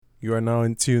You are now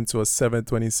in tune to a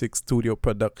 726 studio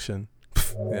production.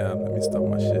 Yeah, let me stop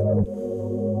my shit.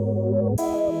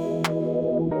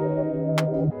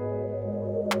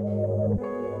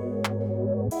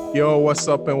 Yo, what's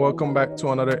up, and welcome back to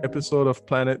another episode of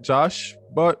Planet Josh.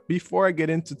 But before I get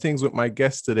into things with my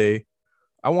guest today,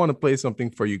 I want to play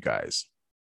something for you guys.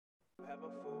 Have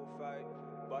a full fight,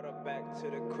 brought her back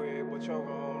to the crib. What your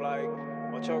room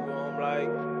like? What your room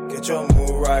like? Get your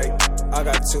mood right. I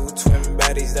got two twin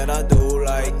baddies that I do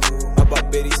like. I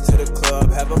bought biddies to the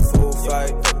club, have a full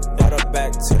fight. Brought her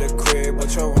back to the crib.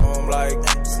 What your room like?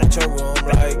 What your room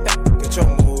like? Get your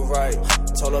mood right.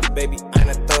 Told her, baby, I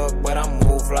ain't a thug, but I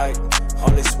move like.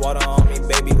 All this water on me,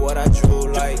 baby, what I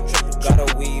drew like. Got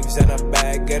her weaves in a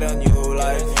bag, get a new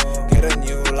life. Get a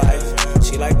new life.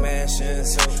 She like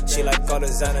mansions, she like all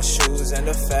designer shoes and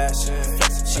the fashion.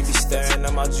 She be staring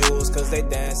at my jewels cause they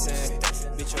dancing.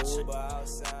 Bitch, your Uber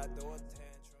outside, throw a tantrum.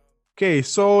 Okay,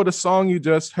 so the song you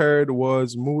just heard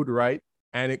was Mood Right,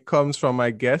 and it comes from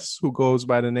my guest who goes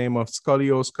by the name of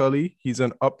SkullyOSkully. He's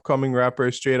an upcoming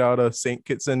rapper straight out of St.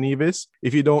 Kitts and Nevis.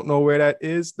 If you don't know where that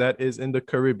is in the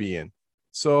Caribbean.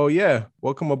 So yeah,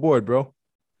 welcome aboard, bro.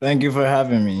 Thank you for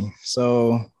having me.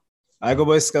 So I go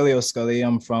by SkullyOSkully.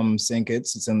 I'm from St.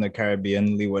 Kitts. It's in the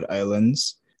Caribbean, Leeward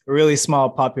Islands. A really small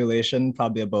population,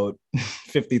 probably about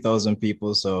 50,000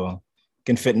 people. So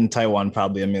can fit in Taiwan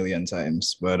probably a million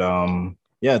times. But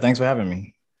yeah, thanks for having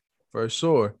me. For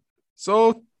sure.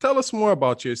 So tell us more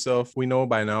about yourself. We know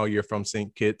by now you're from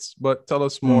St. Kitts, but tell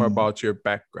us more about your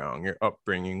background, your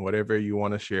upbringing, whatever you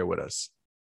want to share with us.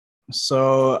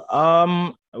 So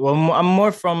well, I'm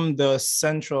more from the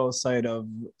central side of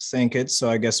St. Kitts, so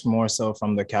I guess more so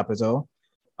from the capital.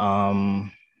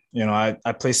 I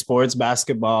play sports,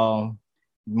 basketball.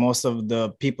 Most of the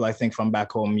people I think from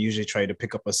back home usually try to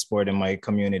pick up a sport in my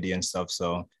community and stuff.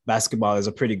 So basketball is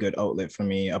a pretty good outlet for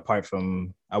me, apart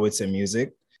from, I would say,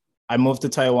 music. I moved to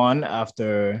Taiwan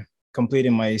after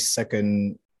completing my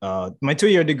my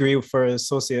 2-year degree for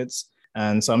associates.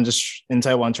 And so I'm just in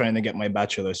Taiwan trying to get my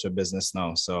bachelor's of business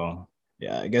now. So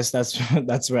yeah, I guess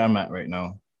that's where I'm at right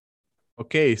now.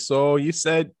 Okay, so you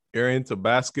said you're into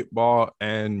basketball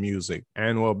and music.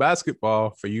 And well,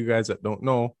 basketball, for you guys that don't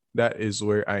know, that is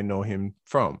where I know him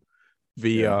from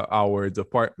via our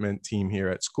department team here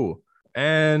at school.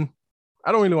 And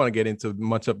I don't really want to get into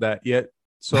much of that yet.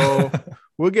 So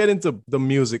we'll get into the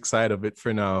music side of it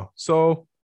for now. So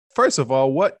first of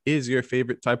all, what is your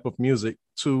favorite type of music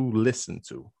to listen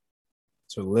to?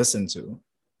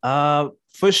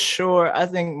 For sure, I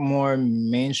think more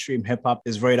mainstream hip hop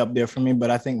is right up there for me,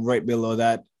 but I think right below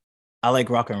that, I like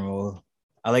rock and roll.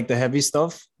 I like the heavy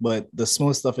stuff, but the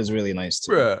smooth stuff is really nice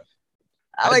too. Bruh,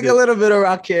 I like a little bit of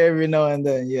rock here every now and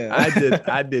then. Yeah,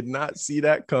 I did not see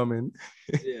that coming.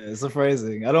 Yeah, it's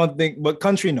surprising. I don't think, but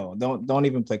country, no, don't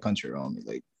even play country around me.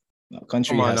 Like, no,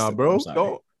 country. Come on now, bro.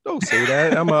 Don't say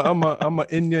that. I'm a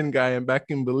Indian guy, and back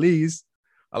in Belize,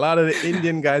 a lot of the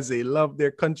Indian guys, they love their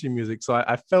country music. So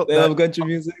I felt they love country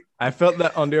music. I felt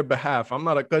that on their behalf. I'm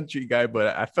not a country guy,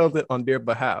 but I felt it on their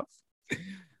behalf.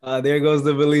 There goes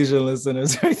the Belizean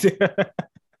listeners right there.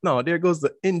 No, there goes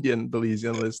the Indian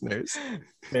Belizean listeners.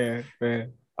 Fair.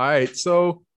 All right.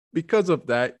 So because of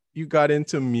that, you got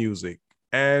into music.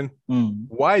 And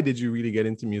why did you really get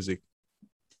into music?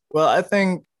 Well, I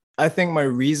think my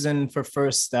reason for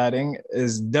first starting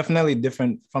is definitely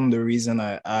different from the reason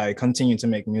I continue to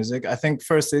make music. I think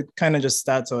first it kind of just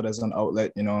starts out as an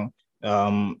outlet, you know.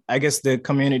 I guess the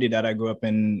community that I grew up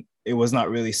in, it was not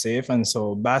really safe. And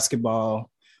so basketball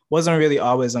wasn't really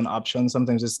always an option.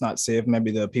 Sometimes it's not safe, maybe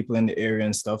the people in the area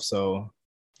and stuff. So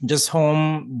just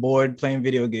home, bored, playing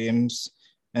video games,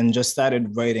 and just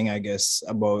started writing, I guess,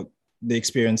 about the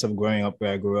experience of growing up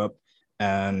where I grew up.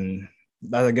 And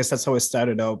I guess that's how it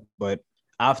started out. But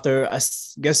after, I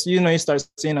guess, you start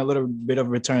seeing a little bit of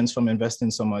returns from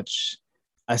investing so much.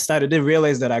 I started to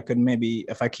realize that I could maybe,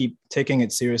 if I keep taking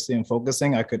it seriously and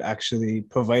focusing, I could actually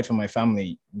provide for my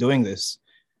family doing this.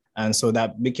 And so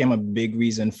that became a big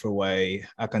reason for why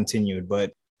I continued.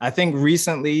 But I think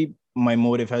recently my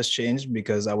motive has changed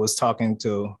because I was talking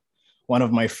to one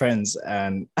of my friends,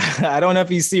 and I don't know if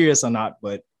he's serious or not,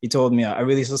 but he told me I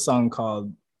released a song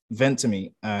called Vent to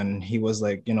Me. And he was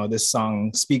like, this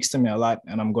song speaks to me a lot,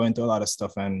 and I'm going through a lot of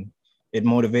stuff, and it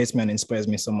motivates me and inspires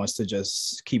me so much to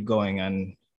just keep going.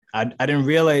 And I didn't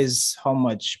realize how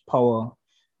much power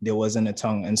there was in the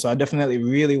tongue. And so I definitely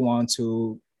really want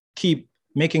to keep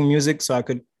making music so I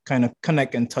could kind of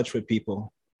connect and touch with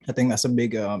people. I think that's a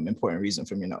big important reason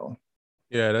for me now.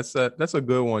 Yeah, that's a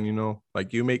good one,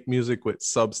 like you make music with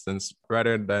substance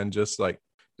rather than just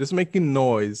making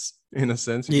noise, in a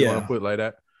sense, if you want to put it like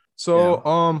that.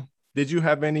 So, did you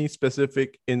have any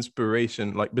specific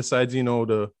inspiration, like besides,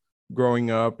 the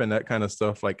growing up and that kind of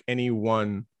stuff, like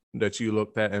anyone that you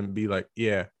looked at and be like,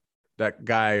 yeah, that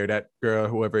guy or that girl,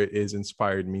 whoever it is,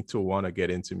 inspired me to want to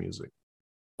get into music?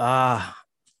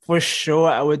 For sure,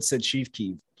 I would say Chief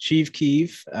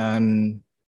Keef, and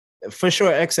for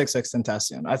sure XXX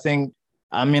Tentacion.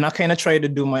 I kind of try to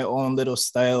do my own little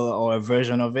style or a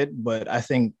version of it, but I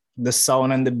think the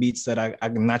sound and the beats that I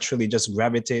naturally just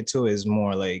gravitate to is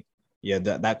more like, yeah,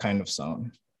 that kind of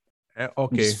sound.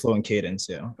 Okay. Just flowing cadence,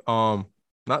 yeah.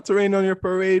 Not to rain on your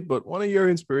parade, but one of your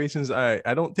inspirations,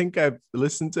 I don't think I've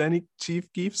listened to any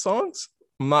Chief Keef songs.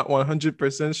 I'm not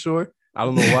 100% sure. I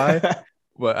don't know why,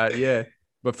 but yeah.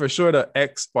 But for sure, the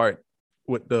X part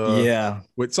with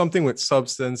with something with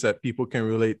substance that people can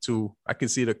relate to, I can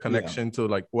see the connection to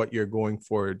like what you're going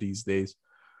for these days.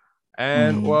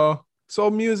 And well, so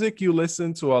music, you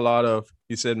listen to a lot of,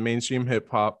 you said mainstream hip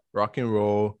hop, rock and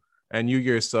roll, and you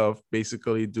yourself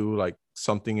basically do like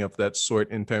something of that sort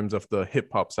in terms of the hip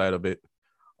hop side of it.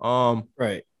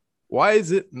 Right. Why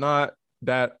is it not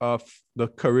that of the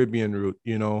Caribbean route,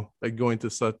 like going to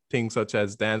such things such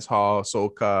as dance hall,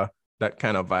 soca, that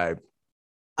kind of vibe?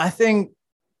 I think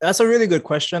that's a really good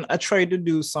question. I try to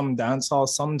do some dance hall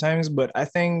sometimes, but I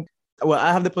think,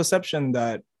 I have the perception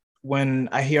that when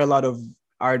I hear a lot of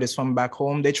artists from back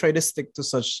home, they try to stick to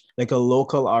such like a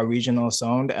local or regional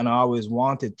sound. And I always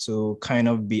wanted to kind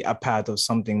of be a part of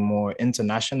something more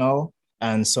international.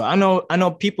 And so I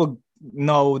know people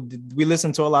know we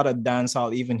listen to a lot of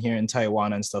dancehall even here in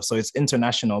Taiwan and stuff. So it's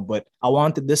international, but I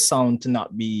wanted this sound to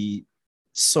not be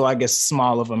so, I guess,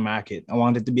 small of a market. I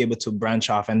wanted to be able to branch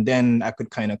off, and then I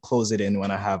could kind of close it in when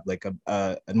I have like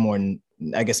a more,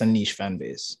 I guess, a niche fan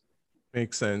base.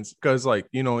 Makes sense. Because like,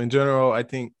 in general, I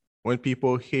think when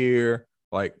people hear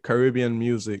like Caribbean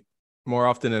music, more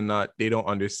often than not, they don't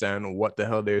understand what the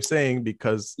hell they're saying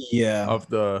because of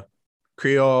the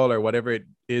Creole or whatever it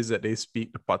is that they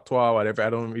speak, the patois, whatever. I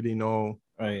don't really know.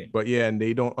 Right. But yeah, and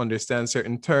they don't understand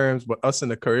certain terms. But us in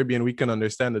the Caribbean, we can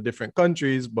understand the different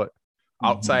countries, but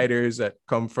outsiders that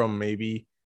come from maybe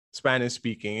Spanish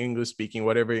speaking, English speaking,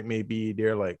 whatever it may be,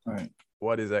 they're like,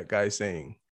 what is that guy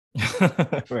saying?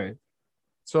 Right.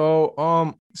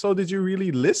 So did you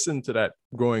really listen to that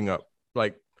growing up?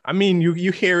 Like, I mean, you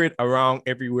hear it around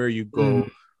everywhere you go,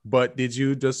 but did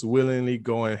you just willingly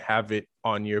go and have it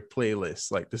on your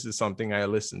playlist? Like, this is something I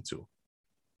listen to.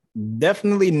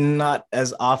 Definitely not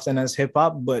as often as hip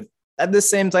hop, but at the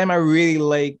same time, I really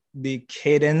like the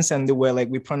cadence and the way like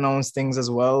we pronounce things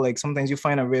as well. Like sometimes you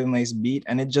find a really nice beat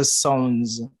and it just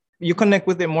sounds, you connect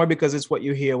with it more because it's what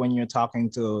you hear when you're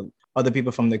talking to other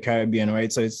people from the Caribbean,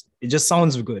 right? So it just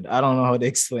sounds good. I don't know how to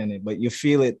explain it, but you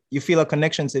feel it. You feel a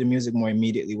connection to the music more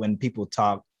immediately when people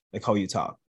talk like how you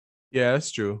talk. Yeah,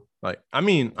 that's true. Like, I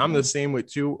mean, I'm the same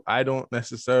with you. I don't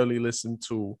necessarily listen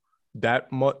to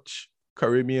that much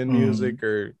Caribbean music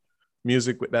or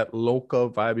music with that local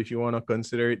vibe, if you want to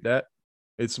consider it that.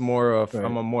 It's more of,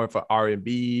 I'm more of an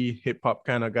R&B, hip hop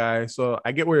kind of guy. So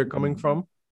I get where you're coming from.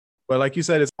 But like you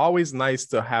said, it's always nice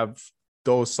to have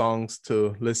those songs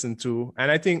to listen to. And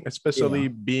I think especially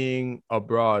being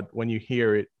abroad, when you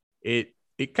hear it,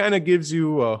 it kind of gives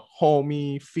you a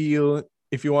homey feel,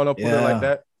 if you want to put it like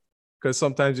that. Because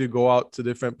sometimes you go out to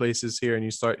different places here and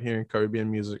you start hearing Caribbean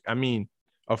music. I mean,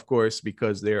 of course,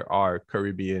 because there are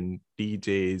Caribbean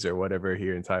DJs or whatever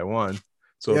here in Taiwan.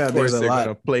 So of course they're going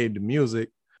to play the music,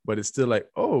 but it's still like,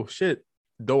 oh shit.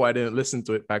 Though I didn't listen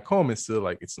to it back home, it's still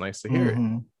like, it's nice to hear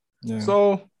it. Yeah.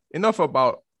 So enough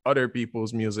about other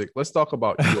people's music. Let's talk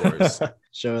about yours.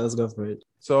 Sure, let's go for it.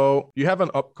 So you have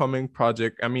an upcoming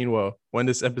project. I mean, well, when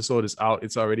this episode is out,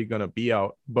 it's already going to be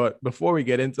out. But before we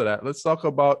get into that, let's talk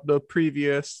about the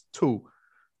previous two.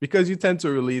 Because you tend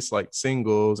to release like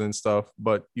singles and stuff,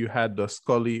 but you had the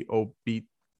Skully Beat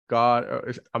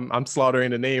God. I'm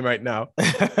slaughtering the name right now.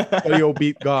 Skully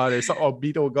Beat God or something, or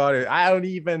Beat God. I don't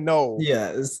even know. Yeah,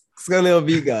 it's Skully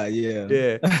Beat God. Yeah.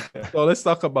 Yeah. So let's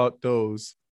talk about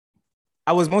those.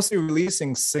 I was mostly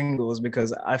releasing singles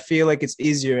because I feel like it's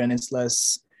easier and it's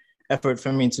less effort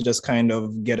for me to just kind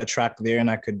of get a track there, and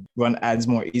I could run ads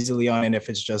more easily on it if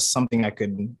it's just something I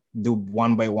could do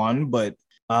one by one. But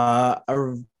a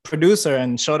producer,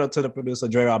 and shout out to the producer,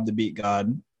 Dre Rob the Beat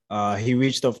God, he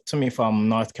reached out to me from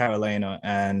North Carolina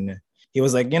and he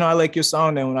was like, I like your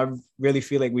sound and I really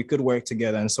feel like we could work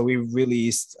together. And so we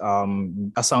released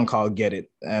a song called Get It.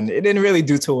 And it didn't really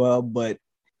do too well, but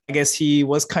I guess he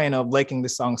was kind of liking the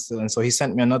song still. And so he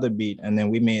sent me another beat and then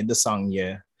we made the song,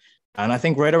 Yeah. And I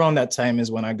think right around that time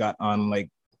is when I got on like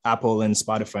Apple and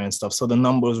Spotify and stuff. So the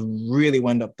numbers really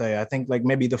went up there. I think like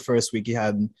maybe the first week he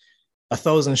had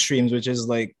 1,000 streams, which is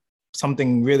like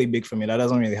something really big for me. That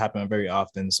doesn't really happen very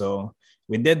often. So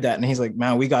we did that, and he's like,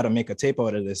 man, we got to make a tape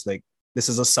out of this. Like, this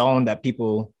is a sound that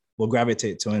people will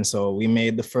gravitate to. And so we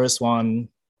made the first one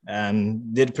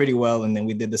and did pretty well. And then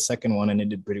we did the second one and it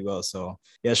did pretty well. So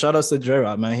yeah, shout outs to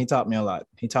Gerard, man. He taught me a lot.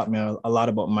 He taught me a lot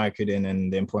about marketing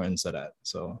and the importance of that.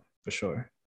 So for sure.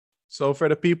 So for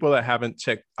the people that haven't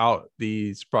checked out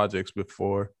these projects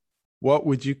before, what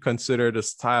would you consider the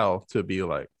style to be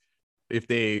like? If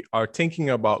they are thinking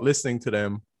about listening to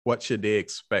them, what should they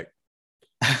expect?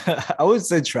 I would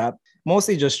say trap,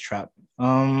 mostly just trap.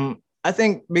 I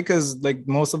think because like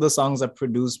most of the songs I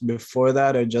produced before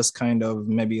that are just kind of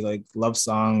maybe like love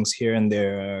songs here and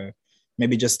there, or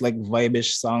maybe just like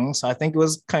vibe-ish songs. So I think it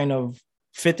was kind of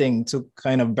fitting to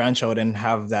kind of branch out and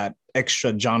have that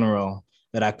extra genre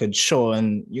that I could show,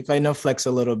 and you kind of flex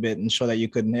a little bit and show that you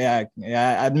could, yeah,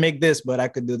 I'd make this, but I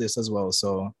could do this as well.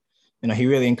 So, he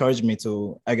really encouraged me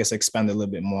to, I guess, expand a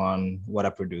little bit more on what I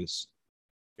produce.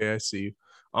 Yeah, I see.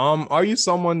 Are you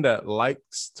someone that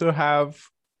likes to have,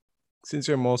 since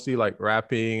you're mostly like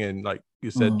rapping and like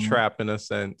you said, trap in a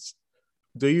sense,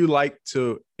 do you like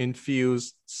to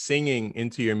infuse singing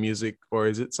into your music, or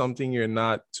is it something you're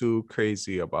not too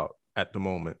crazy about at the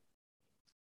moment?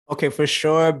 Okay, for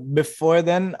sure. Before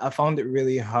then, I found it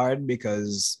really hard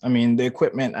because, the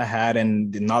equipment I had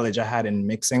and the knowledge I had in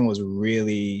mixing was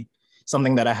really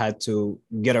something that I had to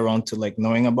get around to like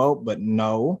knowing about. But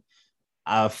now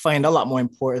I find a lot more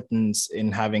importance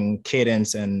in having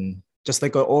cadence and just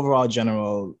like an overall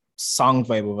general song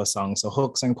vibe of a song. So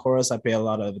hooks and chorus, I pay a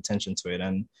lot of attention to it.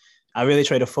 And I really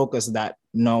try to focus that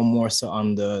now more so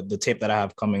on the tape that I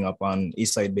have coming up on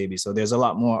Eastside Baby. So there's a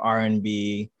lot more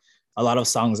R&B, a lot of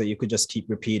songs that you could just keep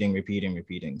repeating.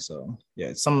 So yeah,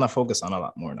 it's something I focus on a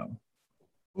lot more now.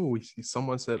 Oh, we see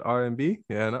someone said R&B.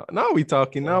 Yeah, now we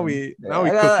talking. Now we cooking.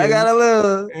 I got a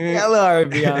little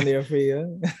R&B on there for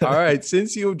you. All right,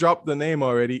 since you dropped the name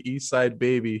already, Eastside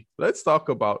Baby, let's talk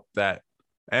about that.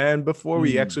 And before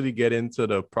we actually get into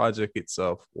the project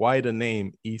itself, why the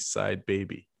name Eastside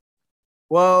Baby?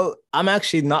 Well, I'm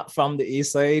actually not from the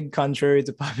East Side, contrary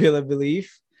to popular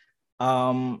belief.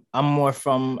 I'm more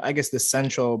from, I guess, the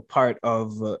central part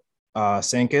of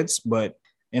St. Kitts, but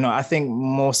I think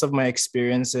most of my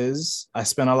experiences, I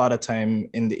spent a lot of time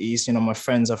in the East. My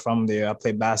friends are from there. I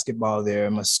play basketball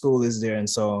there. My school is there. And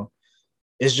so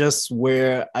it's just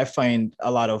where I find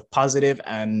a lot of positive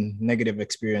and negative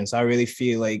experience. I really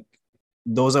feel like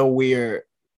those are where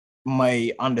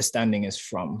my understanding is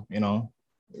from,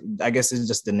 I guess it's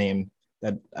just the name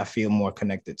that I feel more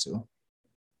connected to.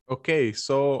 Okay,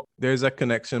 so there's a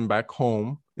connection back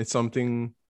home. It's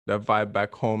something that vibe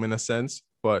back home in a sense,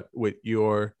 but with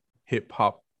your hip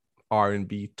hop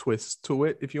R&B twist to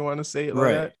it, if you want to say it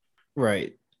like that.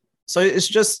 Right. So it's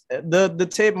just the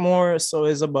tape more so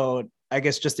is about, I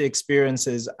guess, just the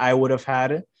experiences I would have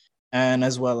had, and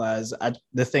as well as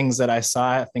the things that I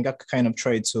saw. I think I kind of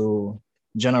tried to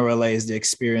generalize the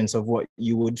experience of what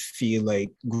you would feel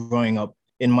like growing up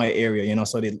in my area,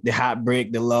 so the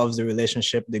heartbreak, the loves, the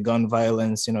relationship, the gun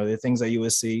violence, the things that you will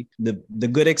see, the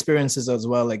good experiences as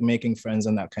well, like making friends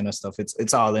and that kind of stuff.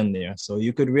 It's all in there. So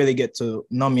you could really get to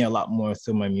know me a lot more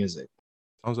through my music.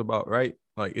 Sounds about right.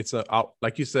 Like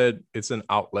like you said, it's an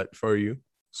outlet for you.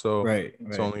 So right.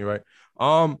 It's only right.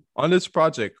 On this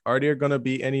project, are there gonna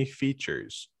be any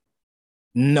features?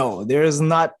 No, there's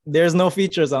no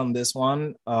features on this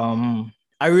one.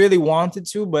 I really wanted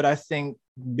to, but I think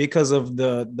because of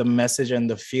the message and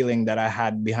the feeling that I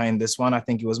had behind this one, I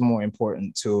think it was more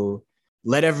important to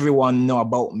let everyone know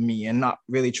about me and not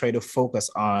really try to focus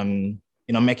on,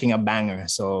 making a banger.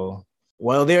 So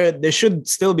while there should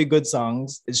still be good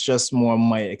songs, it's just more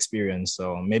my experience.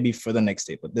 So maybe for the next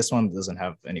tape, but this one doesn't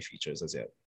have any features as yet.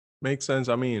 Makes sense.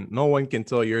 I mean, no one can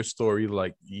tell your story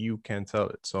like you can tell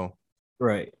it. So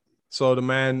right. So the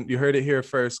man, you heard it here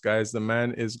first, guys. The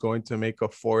man is going to make a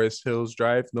Forest Hills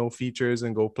Drive, no features,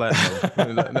 and go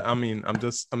platinum. I mean,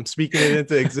 I'm speaking it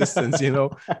into existence, I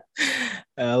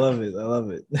love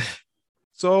it.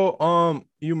 So,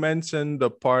 you mentioned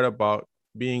the part about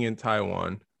being in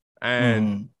Taiwan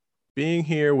and being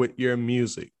here with your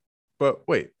music. But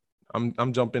wait,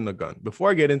 I'm jumping the gun.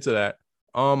 Before I get into that,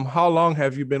 how long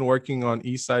have you been working on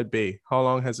Eastside Bay? How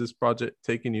long has this project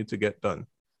taken you to get done?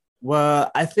 Well,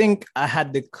 I think I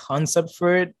had the concept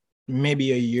for it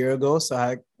maybe a year ago. So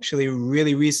I actually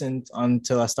really recent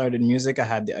until I started music, I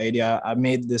had the idea. I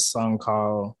made this song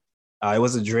called, it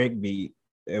was a Drake beat.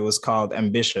 It was called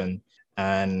Ambition.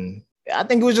 And I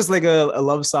think it was just like a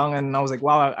love song. And I was like,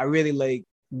 wow, I really like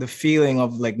the feeling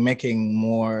of like making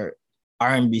more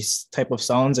R&B type of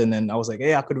sounds. And then I was like,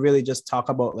 hey, I could really just talk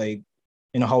about like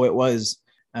how it was.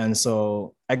 And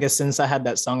so I guess since I had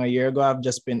that song a year ago, I've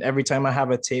just been, every time I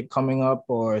have a tape coming up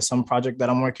or some project that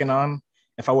I'm working on,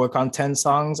 if I work on 10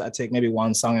 songs, I take maybe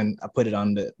one song and I put it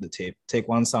on the tape, take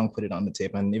one song, put it on the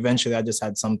tape. And eventually I just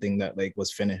had something that like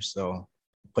was finished. So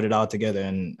put it all together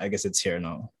and I guess it's here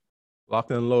now.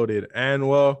 Locked and loaded. And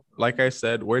well, like I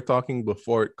said, we're talking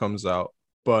before it comes out,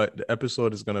 but the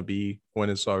episode is going to be when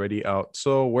it's already out.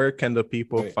 So where can the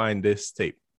people find this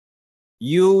tape?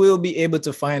 You will be able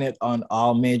to find it on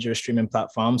all major streaming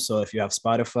platforms. So if you have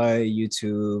Spotify,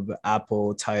 YouTube,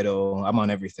 Apple, Tidal, I'm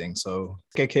on everything. So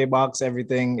KKBox,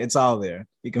 everything, it's all there.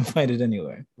 You can find it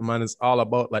anywhere. Man, it's all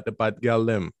about like the bad girl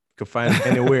them. You can find them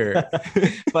anywhere.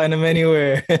 Find them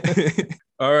anywhere.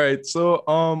 All right. So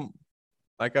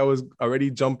like I was already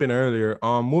jumping earlier,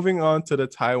 moving on to the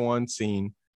Taiwan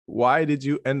scene. Why did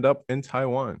you end up in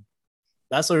Taiwan?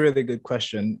 That's a really good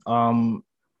question.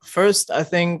 First, I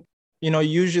think,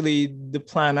 usually the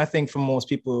plan, I think for most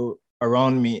people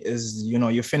around me is,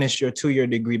 you finish your 2-year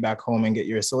degree back home and get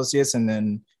your associates, and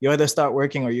then you either start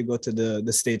working or you go to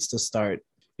the States to start,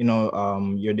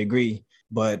 your degree.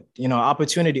 But,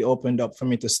 opportunity opened up for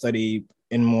me to study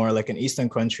in more like an Eastern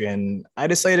country. And I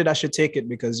decided I should take it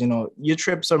because, your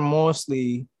trips are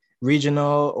mostly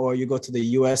regional, or you go to the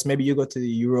US, maybe you go to the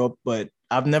Europe, but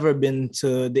I've never been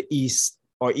to the East,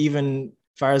 or even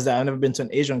far as that, I've never been to an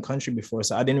Asian country before.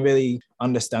 So I didn't really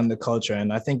understand the culture.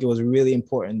 And I think it was really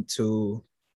important to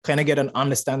kind of get an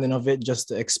understanding of it just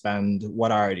to expand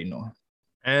what I already know.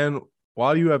 And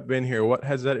while you have been here, what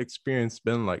has that experience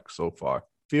been like so far?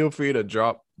 Feel free to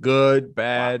drop good,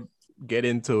 bad, get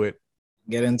into it.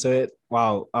 Get into it.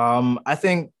 Wow. I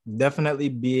think definitely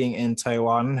being in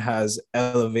Taiwan has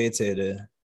elevated,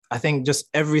 I think, just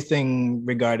everything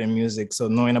regarding music. So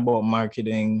knowing about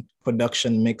marketing,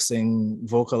 production, mixing,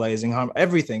 vocalizing,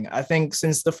 everything. I think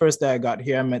since the first day I got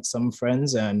here, I met some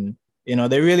friends and,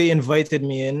 they really invited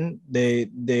me in.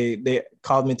 They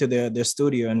called me to their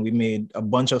studio and we made a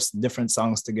bunch of different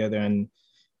songs together. And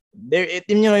it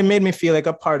made me feel like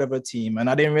a part of a team. And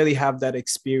I didn't really have that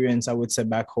experience, I would say,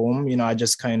 back home. I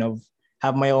just kind of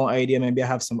have my own idea. Maybe I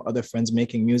have some other friends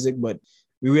making music, but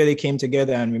we really came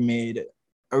together and we made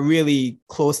a really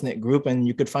close-knit group. And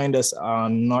you could find us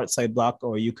on Northside Block,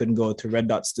 or you could go to Red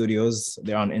Dot Studios.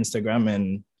 They're on Instagram.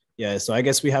 And yeah, so I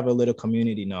guess we have a little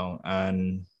community now.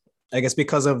 And I guess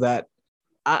because of that,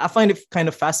 I find it kind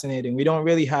of fascinating. We don't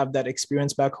really have that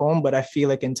experience back home, but I feel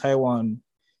like in Taiwan,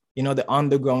 the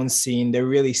underground scene, they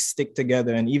really stick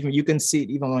together. And even you can see it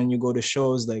even when you go to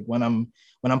shows, like when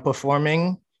I'm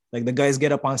performing, like the guys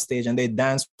get up on stage and they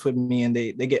dance with me and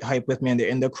they get hyped with me and they're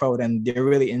in the crowd and they're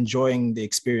really enjoying the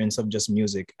experience of just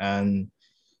music. And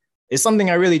it's something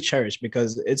I really cherish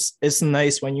because it's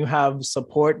nice when you have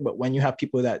support, but when you have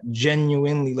people that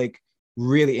genuinely like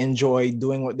really enjoy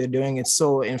doing what they're doing, it's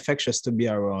so infectious to be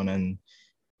around. And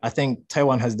I think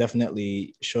Taiwan has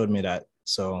definitely showed me that.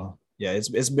 So yeah,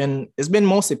 it's been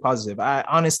mostly positive. I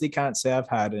honestly can't say I've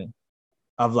had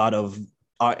a lot of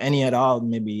any at all.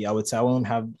 Maybe I would say I won't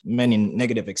have many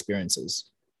negative experiences.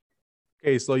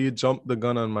 Okay, so you jumped the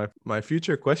gun on my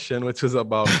future question, which is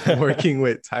about working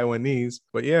with Taiwanese.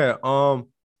 But yeah,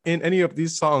 in any of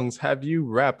these songs, have you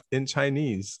rapped in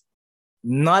Chinese?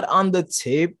 Not on the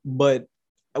tape, but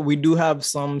we do have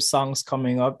some songs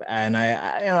coming up, and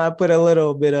I put a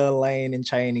little bit of line in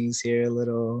Chinese here, a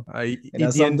little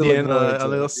Indian, a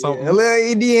little something, a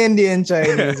little Indian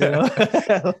Chinese,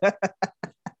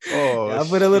 Oh, yeah, I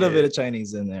put a little bit of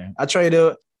Chinese in there. I try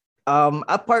to,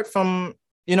 apart from,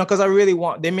 because I really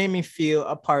they made me feel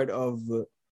a part of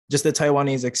just the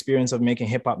Taiwanese experience of making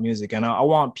hip hop music. And I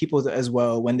want people to, as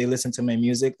well, when they listen to my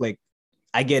music, like,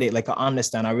 I get it. Like, I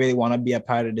understand. I really want to be a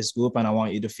part of this group and I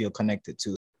want you to feel connected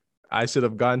too. I should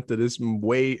have gone to this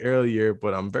way earlier,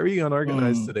 but I'm very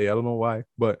unorganized today. I don't know why.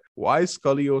 But why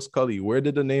SkullyOSkully? Where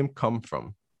did the name come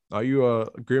from? Are you a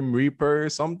Grim Reaper or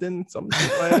something? Something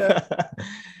like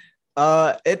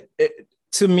that?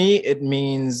 To me, it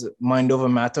means mind over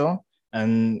matter.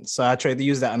 And so I try to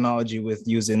use that analogy with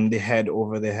using the head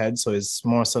over the head. So it's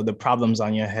more so the problems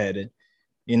on your head.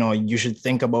 You should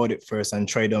think about it first and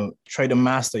try to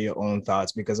master your own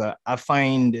thoughts, because I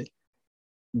find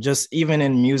just even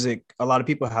in music, a lot of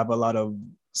people have a lot of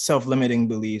self-limiting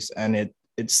beliefs, and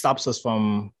it stops us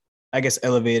from, I guess,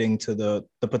 elevating to the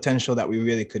potential that we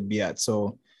really could be at.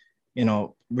 So,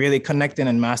 really connecting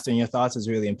and mastering your thoughts is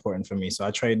really important for me. So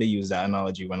I tried to use that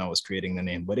analogy when I was creating the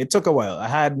name, but it took a while. I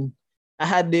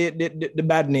had the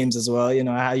bad names as well.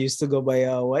 I used to go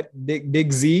by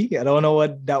Big Z. I don't know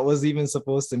what that was even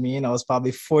supposed to mean. I was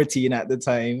probably 14 at the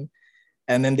time.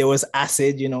 And then there was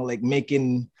acid, like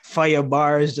making fire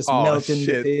bars, just Oh melting the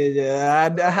shit. thing. Yeah,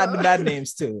 I had the bad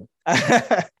names too.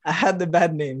 I had the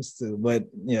bad names too, but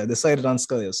yeah, decided on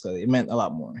SkullyOSkully. It meant a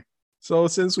lot more. So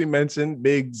since we mentioned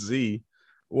Big Z,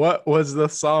 what was the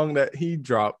song that he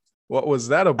dropped? What was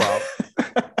that about?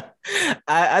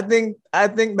 I think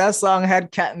that song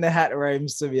had Cat in the Hat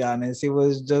rhymes. To be honest, it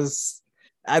was just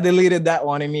I deleted that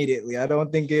one immediately. I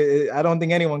don't think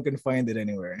anyone can find it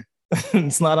anywhere.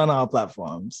 It's not on our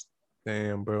platforms.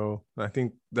 Damn, bro. I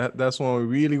think that's one we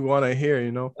really want to hear,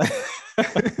 you know?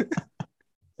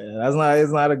 Yeah,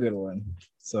 it's not a good one.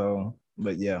 So,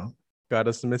 but yeah, Got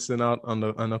us missing out on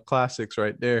the classics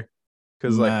right there.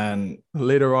 Because like man,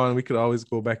 later on, we could always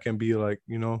go back and be like,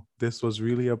 you know, this was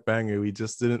really a banger. We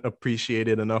just didn't appreciate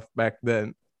it enough back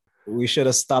then. we should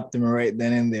have stopped him right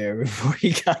then and there before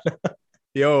he got up.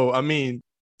 Yo, I mean,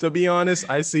 to be honest,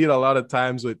 I see it a lot of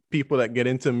times with people that get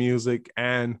into music,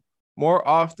 and more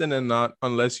often than not,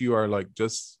 unless you are like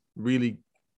just really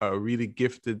a really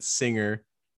gifted singer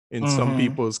in some Mm-hmm.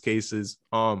 people's cases,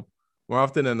 more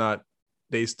often than not,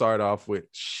 they start off with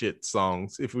shit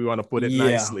songs, if we want to put it Yeah,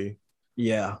 nicely.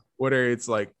 yeah, Whether it's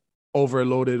like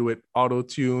overloaded with auto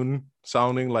tune,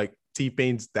 sounding like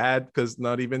T-Pain's dad, because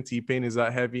not even T-Pain is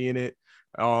that heavy in it,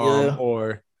 yeah,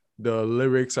 or the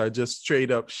lyrics are just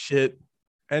straight up shit.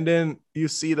 And then you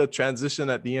see the transition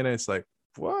at the end, and it's like,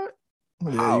 what?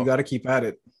 yeah. You How? got to keep at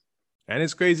it. And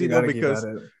it's crazy You though, got to keep at because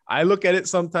it. I look at it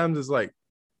sometimes as like,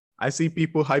 I see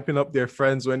people hyping up their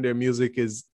friends when their music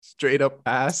is straight up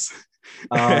ass.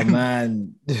 Oh and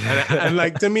man. and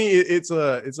like to me it's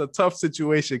a tough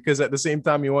situation, because at the same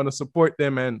time you want to support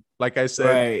them, and like I said,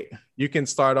 Right. you can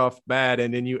start off bad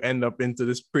and then you end up into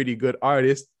this pretty good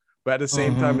artist, but at the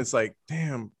same time Mm-hmm. it's like,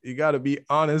 damn, you got to be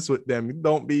honest with them.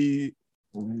 Don't be.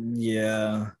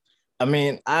 Yeah. I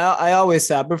mean, I always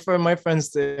say I prefer my friends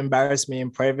to embarrass me in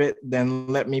private than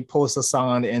let me post a song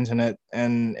on the internet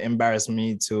and embarrass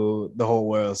me to the whole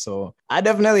world. So I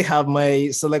definitely have my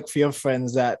select few of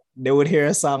friends that they would hear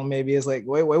a song, maybe it's like,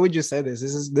 wait, why would you say this?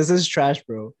 This is trash,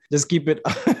 bro. Just keep it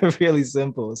really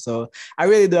simple. So I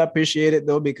really do appreciate it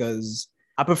though, because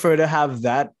I prefer to have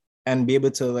that and be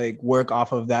able to like work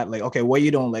off of that, like, okay, why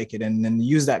you don't like it, and then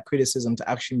use that criticism to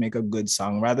actually make a good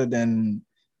song rather than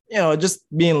just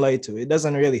being lied to. It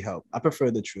doesn't really help. I prefer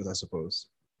the truth, I suppose.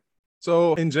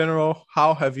 So in general,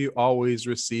 how have you always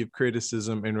received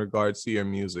criticism in regards to your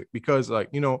music? Because like,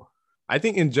 I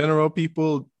think in general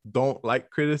people don't like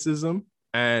criticism,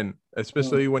 and Mm.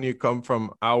 especially when you come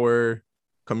from our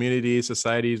communities,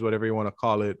 societies, whatever you want to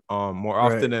call it, more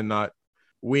often Right. than not,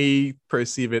 we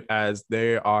perceive it as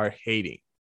they are hating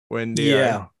when they are.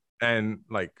 Yeah. And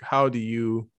like, how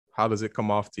does it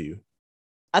come off to you?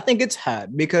 I think it's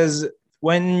hard because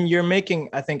when you're making,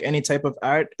 I think, any type of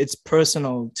art, it's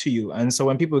personal to you. And so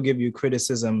when people give you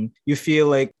criticism, you feel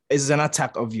like it's an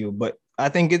attack of you. But I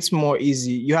think it's more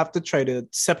easy. You have to try to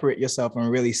separate yourself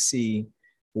and really see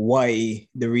why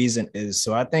the reason is.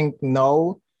 So I think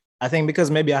no. I think because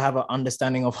maybe I have an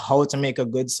understanding of how to make a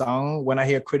good song. When I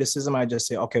hear criticism, I just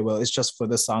say, okay, well, it's just for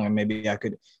the song and maybe I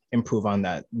could improve on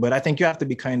that. But I think you have to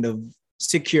be kind of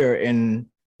secure in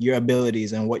your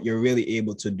abilities and what you're really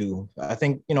able to do. I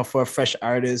think, for a fresh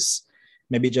artist,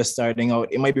 maybe just starting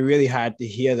out, it might be really hard to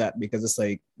hear that because it's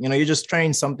like, you're just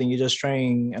trying something, you're just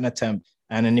trying an attempt.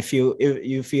 And then if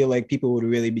you feel like people would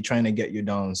really be trying to get you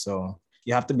down. So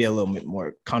you have to be a little bit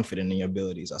more confident in your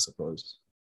abilities, I suppose.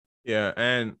 Yeah,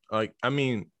 and like, I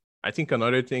mean, I think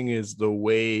another thing is the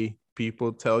way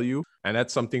people tell you, and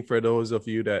that's something for those of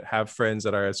you that have friends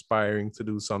that are aspiring to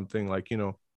do something, like,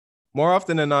 more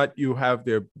often than not, you have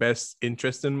their best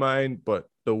interest in mind, but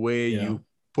the way Yeah. you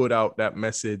put out that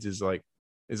message is like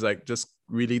just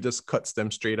really just cuts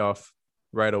them straight off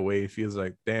right away. It feels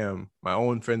like, damn, my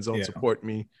own friends don't Yeah. support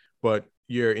me, but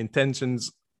your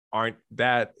intentions aren't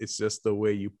that. It's just the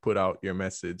way you put out your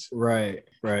message. Right.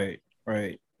 Right.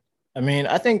 Right. I mean,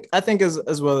 I think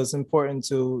as well, it's important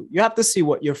to you have to see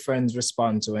what your friends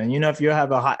respond to. And if you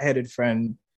have a hot-headed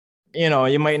friend,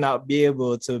 you might not be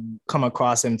able to come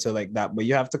across him to like that, but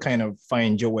you have to kind of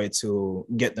find your way to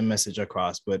get the message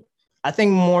across. But I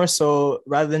think more so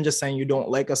rather than just saying you don't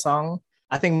like a song,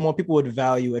 I think more people would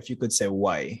value if you could say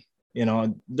why.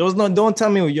 Those no don't tell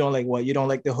me you don't like what you don't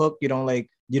like the hook, you don't like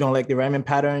the rhyming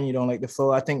pattern, you don't like the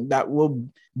flow. I think that will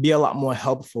be a lot more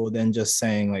helpful than just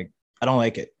saying like I don't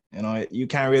like it. I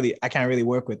can't really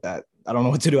work with that. I don't know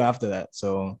what to do after that.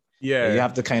 So yeah, you Yeah.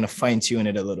 have to kind of fine tune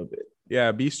it a little bit.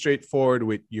 Yeah, be straightforward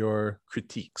with your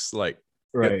critiques. Like, get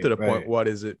to Right, the point. right. What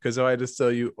is it? Because if I just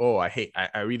tell you, oh,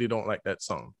 I really don't like that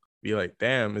song. be like,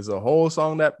 damn, is the whole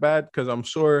song that bad? Because I'm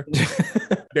sure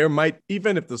there might,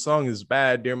 even if the song is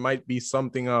bad, there might be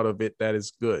something out of it that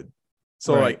is good.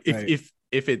 So Right, like if right.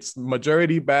 if it's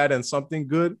majority bad and something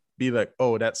good, be like,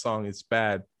 oh, that song is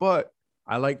bad, but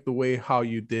I like the way how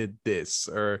you did this,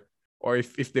 or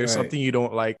if there's Right. something you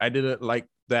don't like, I didn't like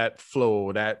that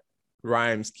flow, that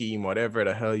rhyme scheme, whatever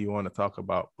the hell you want to talk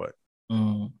about. But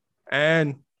Mm.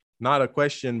 and not a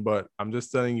question, but I'm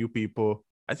just telling you people,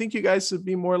 I think you guys should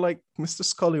be more like Mr.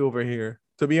 Scully over here.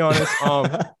 To be honest,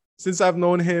 since I've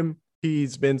known him,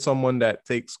 he's been someone that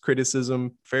takes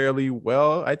criticism fairly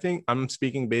well. I think I'm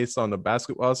speaking based on the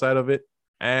basketball side of it,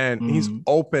 and he's Mm.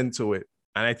 open to it.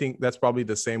 And I think that's probably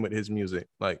the same with his music.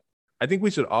 Like, I think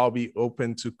we should all be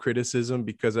open to criticism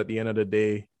because at the end of the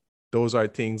day, those are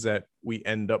things that we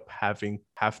end up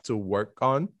have to work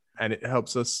on, and it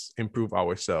helps us improve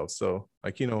ourselves. So,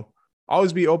 like,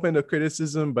 always be open to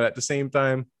criticism, but at the same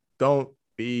time, don't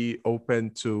be open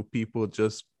to people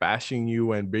just bashing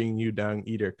you and bringing you down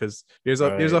either, because there's a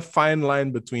Right. fine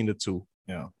line between the two.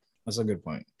 Yeah, that's a good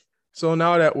point. So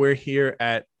now that we're here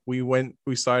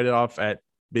we started off at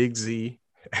Big Z,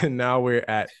 and now we're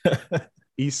at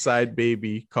East Side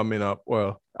Baby coming up,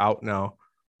 well, out now.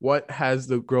 What has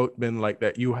the growth been like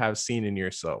that you have seen in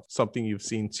yourself? Something you've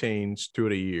seen change through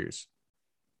the years?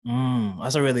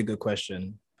 That's a really good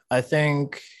question. I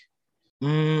think,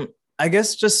 mm, I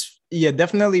guess just, yeah,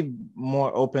 definitely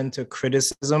more open to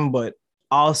criticism, but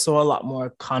also a lot more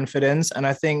confidence. And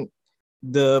I think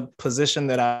the position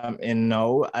that I'm in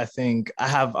now, I think I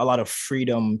have a lot of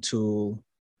freedom to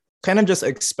kind of just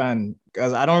expand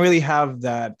because I don't really have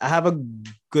that. I have a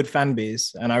good fan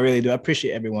base and I really do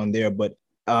appreciate everyone there, but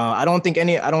I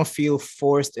don't feel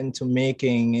forced into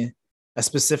making a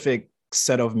specific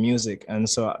set of music. And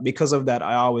so because of that,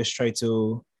 I always try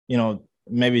to,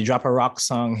 maybe drop a rock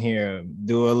song here,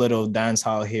 do a little dance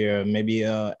hall here, maybe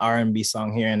a R&B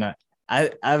song here. And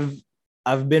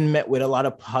I've been met with a lot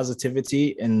of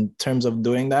positivity in terms of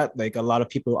doing that. Like a lot of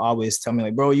people always tell me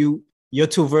like, bro, you're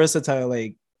too versatile.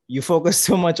 Like you focus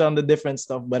too much on the different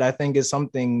stuff, but I think it's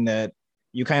something that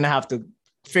you kind of have to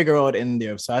figure out in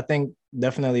there. So I think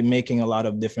definitely making a lot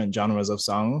of different genres of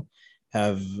song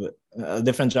have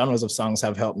different genres of songs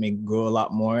have helped me grow a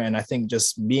lot more. And I think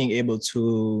just being able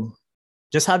to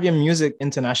just have your music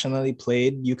internationally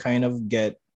played, you kind of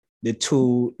get the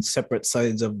two separate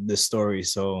sides of the story.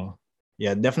 So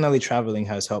yeah, definitely traveling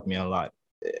has helped me a lot.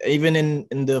 Even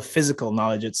in the physical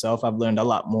knowledge itself, I've learned a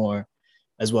lot more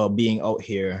as well being out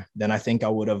here than I think I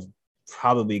would have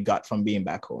probably got from being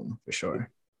back home for sure.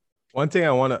 One thing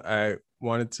I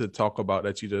wanted to talk about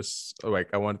that you just like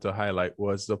I wanted to highlight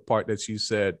was the part that you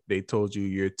said they told you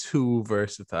you're too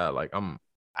versatile. Like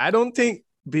I don't think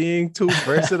being too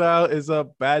versatile is a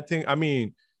bad thing. I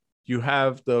mean, you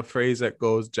have the phrase that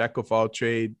goes jack of all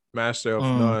trade, master of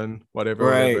none, whatever,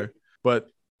 Right. whatever. But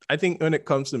I think when it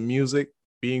comes to music,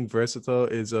 being versatile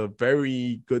is a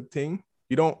very good thing.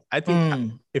 I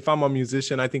think if I'm a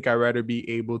musician, I think I'd rather be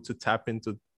able to tap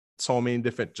into so many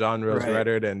different genres Right.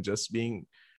 rather than just being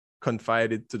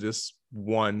confided to just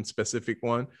one specific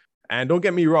one. And don't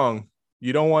get me wrong,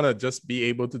 you don't want to just be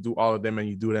able to do all of them and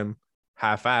you do them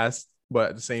half-assed, but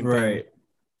at the same time, Right.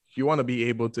 you want to be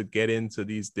able to get into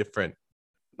these different,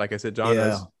 like I said, Yeah.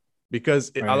 genres,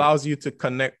 because it Right. allows you to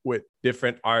connect with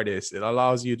different artists. It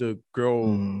allows you to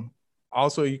grow.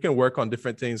 Also, you can work on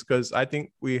different things, because I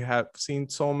think we have seen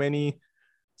so many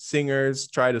singers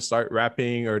try to start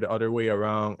rapping or the other way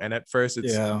around, and at first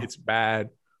it's bad,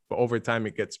 but over time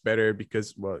it gets better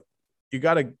because, well, you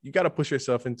gotta push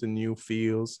yourself into new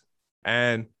fields.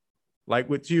 And like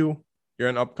with you're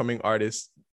an upcoming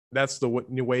artist. That's the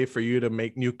new way for you to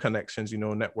make new connections,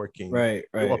 networking, Right.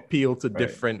 to Right. appeal to Right.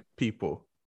 different people.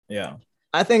 Yeah.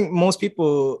 I think most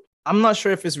people, I'm not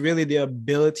sure if it's really the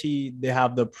ability they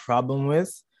have the problem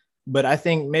with, but I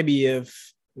think maybe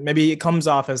it comes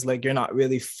off as like you're not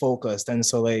really focused. And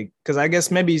so like, because I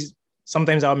guess maybe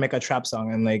sometimes I'll make a trap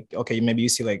song and like, okay, maybe you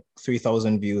see like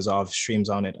 3,000 views of streams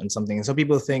on it and something. And so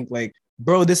people think like,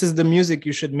 bro, this is the music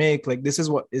you should make. Like, this is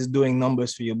what is doing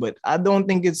numbers for you. But I don't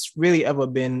think it's really ever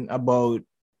been about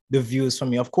the views for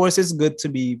me. Of course, it's good to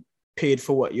be paid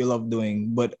for what you love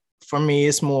doing, but for me,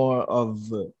 it's more of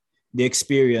the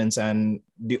experience and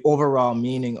the overall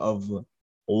meaning of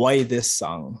why this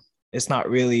song. It's not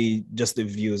really just the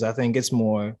views. I think it's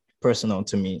more personal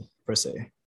to me, per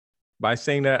se. By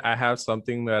saying that, I have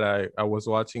something that I was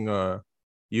watching a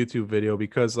YouTube video,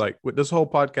 because like with this whole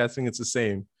podcasting, it's the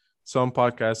same. some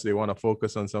podcasts, they want to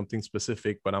focus on something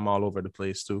specific, but I'm all over the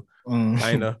place too. Mm.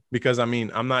 Kind of, because I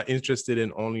mean, I'm not interested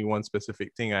in only one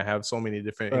specific thing. I have so many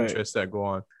different Right. interests that go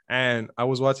on. And I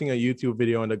was watching a YouTube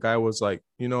video and the guy was like,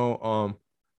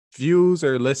 views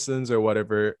or listens or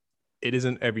whatever, it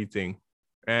isn't everything.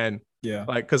 And Yeah.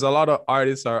 like, because a lot of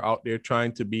artists are out there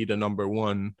trying to be the number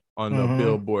one on the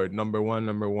Billboard, number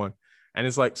one. And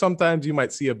it's like, sometimes you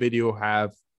might see a video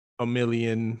have 1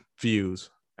 million views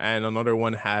and another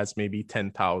one has maybe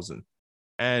 10,000.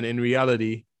 And in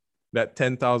reality, that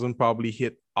 10,000 probably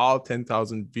hit all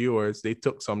 10,000 viewers. They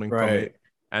took something from it.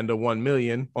 And the 1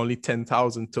 million, only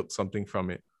 10,000 took something from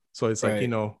it. So it's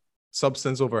like,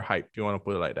 substance over hype. You want to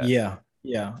put it like that?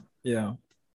 Yeah.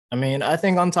 I mean, I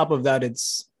think on top of that,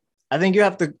 I think you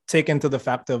have to take into the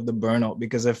factor of the burnout,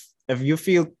 because if you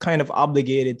feel kind of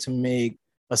obligated to make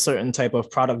a certain type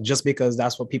of product just because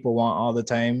that's what people want all the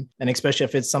time, and especially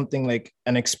if it's something like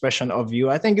an expression of you,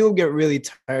 I think it will get really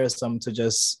tiresome to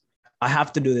just, I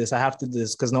have to do this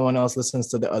because no one else listens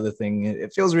to the other thing.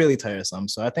 It feels really tiresome.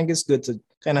 So I think it's good to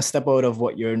kind of step out of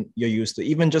what you're used to,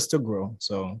 even just to grow.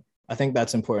 So I think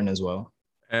that's important as well.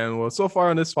 And well, so far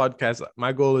on this podcast,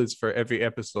 my goal is for every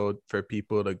episode for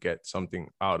people to get something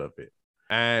out of it.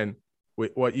 And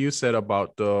with what you said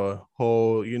about the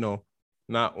whole,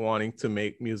 not wanting to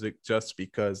make music just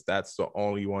because that's the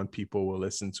only one people will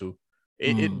listen to,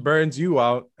 it burns you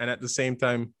out. And at the same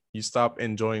time, you stop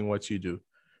enjoying what you do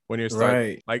when you're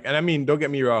starting. Like, and I mean, don't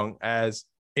get me wrong, as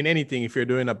in anything, if you're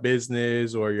doing a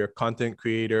business or you're a content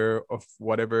creator of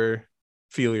whatever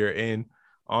field you're in,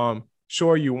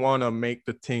 sure, you want to make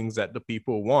the things that the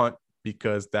people want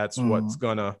because that's what's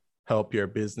gonna help your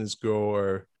business grow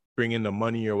or bring in the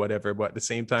money or whatever. But at the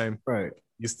same time,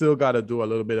 you still got to do a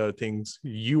little bit of things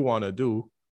you want to do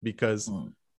because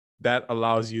that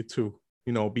allows you to,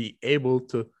 be able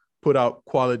to put out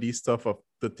quality stuff of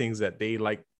the things that they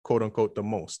like, quote unquote, the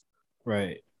most.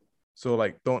 Right. So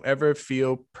like, don't ever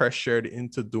feel pressured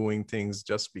into doing things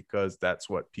just because that's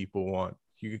what people want.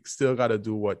 You still got to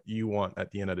do what you want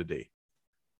at the end of the day.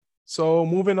 So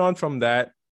moving on from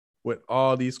that, with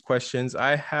all these questions,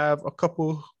 I have a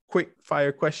couple quick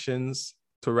fire questions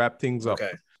to wrap things up.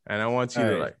 And I want you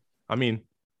to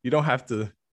you don't have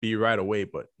to be right away,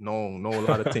 but no a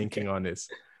lot of thinking on this.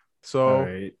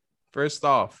 So first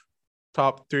off,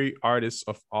 top 3 artists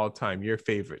of all time, your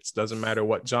favorites. Doesn't matter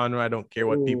what genre. I don't care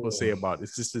what people say about it.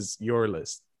 This is your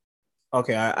list.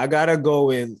 Okay, I gotta go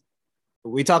with,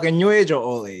 we talking new age or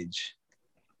old age?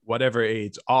 Whatever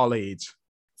age, all age.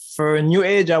 For new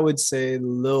age, I would say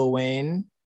Lil Wayne.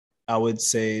 I would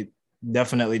say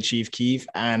definitely Chief Keef.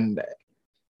 And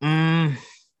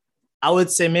I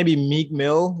would say maybe Meek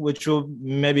Mill, which will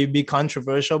maybe be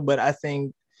controversial, but I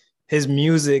think his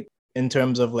music in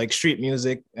terms of like street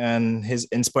music and his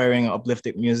inspiring,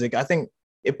 uplifting music, I think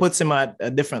it puts him at a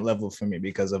different level for me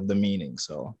because of the meaning.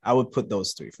 So I would put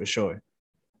those 3 for sure.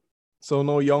 So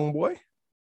no Young Boy?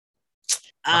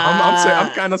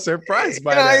 I'm kind of surprised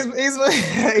by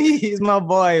that. He's my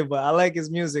boy, but I like his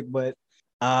music. But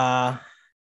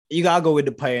you gotta go with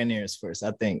the pioneers first,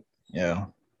 I think. Yeah,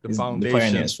 the foundation. The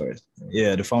pioneers first.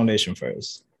 Yeah, the foundation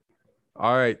first.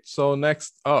 All right. So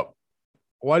next up,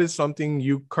 what is something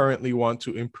you currently want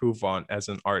to improve on as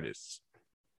an artist?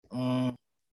 That's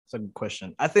a good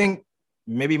question. I think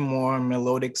maybe more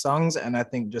melodic songs, and I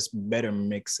think just better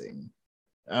mixing.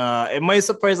 It might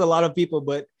surprise a lot of people,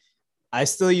 but I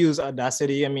still use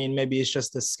Audacity. I mean, maybe it's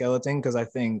just the skeleton because I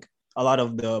think a lot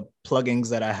of the plugins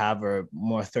that I have are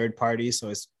more third party. So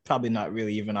it's probably not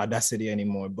really even Audacity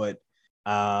anymore. But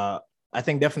I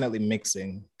think definitely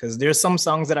mixing, because there's some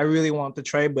songs that I really want to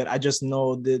try, but I just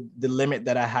know the limit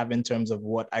that I have in terms of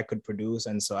what I could produce.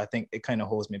 And so I think it kind of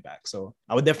holds me back. So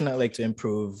I would definitely like to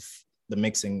improve the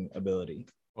mixing ability.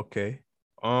 Okay.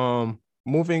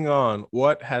 Moving on,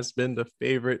 what has been the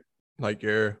favorite, like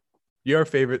your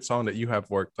favorite song that you have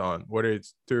worked on, whether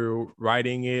it's through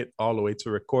writing it all the way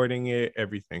to recording it,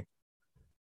 everything?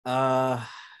 I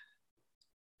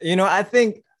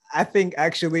think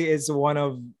actually it's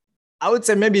I would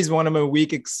say maybe it's one of my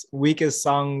weakest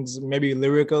songs, maybe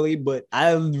lyrically, but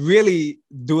I really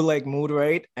do like Mood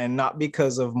Right, and not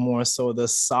because of more so the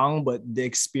song, but the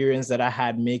experience that I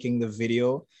had making the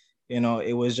video.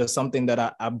 It was just something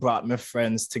that I brought my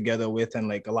friends together with, and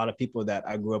like a lot of people that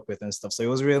I grew up with and stuff. So it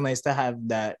was really nice to have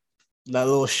that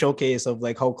little showcase of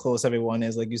like how close everyone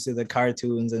is. Like you see the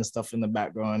cartoons and stuff in the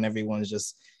background, and everyone's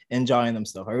just enjoying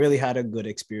themselves. I really had a good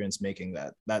experience making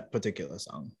that particular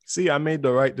song. See, I made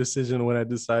the right decision when I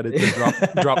decided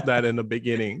to drop that in the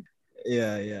beginning.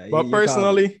 Yeah. But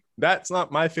personally, that's not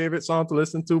my favorite song to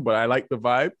listen to, but I like the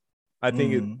vibe. I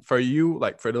think for you,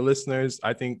 like for the listeners,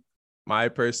 I think My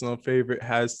personal favorite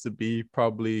has to be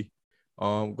probably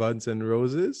Guns N'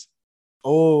 Roses.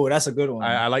 Oh, that's a good one.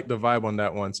 I like the vibe on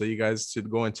that one. So you guys should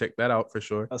go and check that out for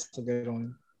sure. That's a good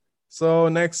one. So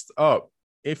next up,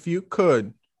 if you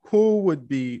could, who would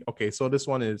be, okay, so this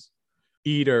one is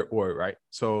either or, right?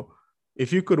 So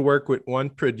if you could work with one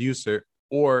producer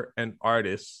or an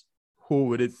artist, who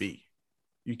would it be?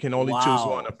 You can only choose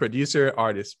one, a producer or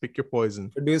artist. Pick your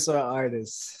poison. Producer or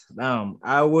artist.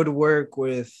 I would work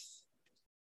with,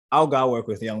 I'll go work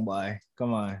with Young Boy.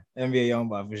 Come on. NBA Young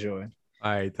Boy for sure.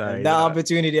 All right. If that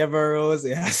opportunity ever arose,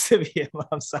 it has to be him.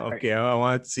 I'm sorry. Okay, I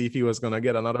wanted to see if he was going to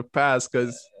get another pass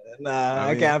because...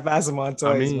 I can't pass him on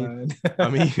toys, man.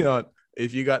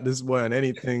 If you got this boy on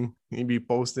anything, he be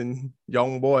posting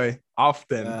Young Boy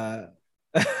often.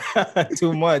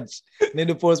 Too much. Need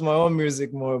to post my own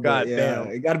music more. But damn.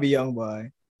 It got to be Young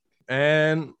Boy.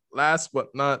 And last but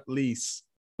not least,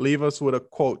 leave us with a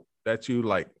quote that you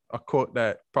like, a quote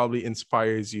that probably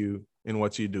inspires you in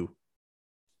what you do.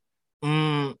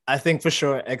 I think for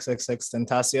sure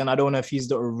XXXTentacion. I don't know if he's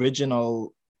the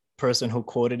original person who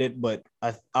quoted it, but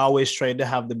I always try to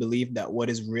have the belief that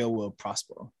what is real will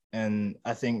prosper. And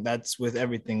I think that's with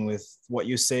everything, with what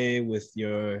you say, with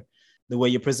the way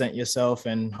you present yourself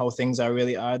and how things are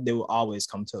really are, they will always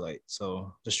come to light.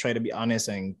 So just try to be honest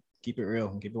and keep it real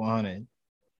and keep it 100.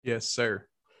 Yes, sir.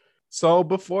 So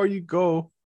before you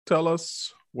go, tell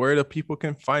us where the people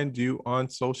can find you on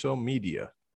social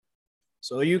media.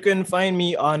 So you can find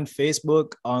me on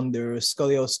Facebook under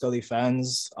SkullyOSkully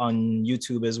Fans, on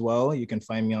YouTube as well. You can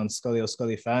find me on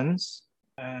SkullyOSkully Fans.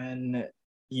 And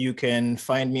you can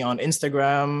find me on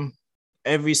Instagram,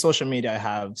 every social media I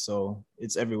have. So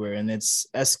it's everywhere. And it's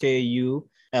SkullyOSkully.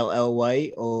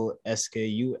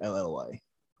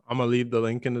 I'm going to leave the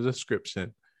link in the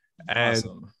description. And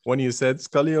awesome. When you said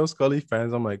SkullyOSkully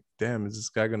Fans, I'm like, damn, is this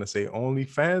guy going to say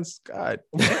OnlyFans? God.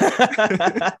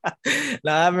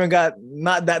 No, I haven't got,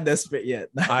 not that desperate yet.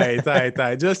 All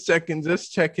right. Just checking.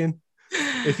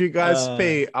 If you guys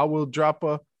pay, I will drop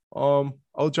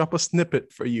I'll drop a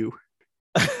snippet for you.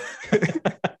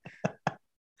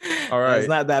 All right. It's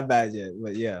not that bad yet,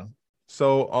 but yeah.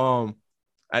 So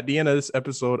at the end of this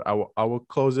episode, I will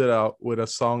close it out with a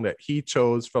song that he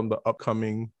chose from the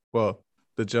upcoming,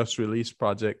 the just released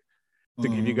project, to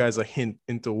give you guys a hint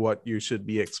into what you should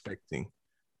be expecting.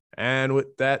 And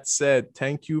with that said,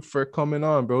 thank you for coming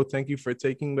on, bro. Thank you for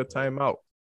taking the time out.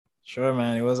 Sure,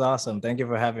 man. It was awesome. Thank you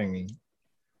for having me.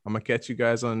 I'm going to catch you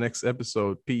guys on the next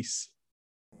episode. Peace.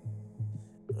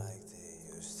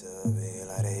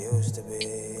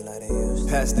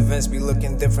 Past events be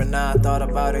looking different now I thought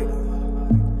about it.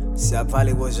 See, I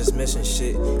probably was just missing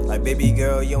shit. Like, baby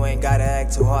girl, you ain't gotta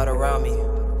act too hard around me.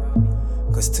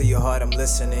 Cause to your heart I'm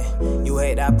listening. You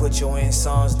hate I put you in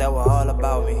songs that were all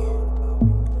about me.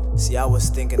 See, I was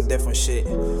thinking different shit.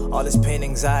 All this pain,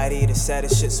 anxiety, the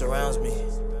saddest shit surrounds me.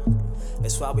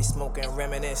 That's why we smoke and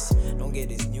reminisce. Don't get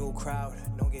this new crowd,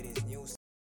 don't get this new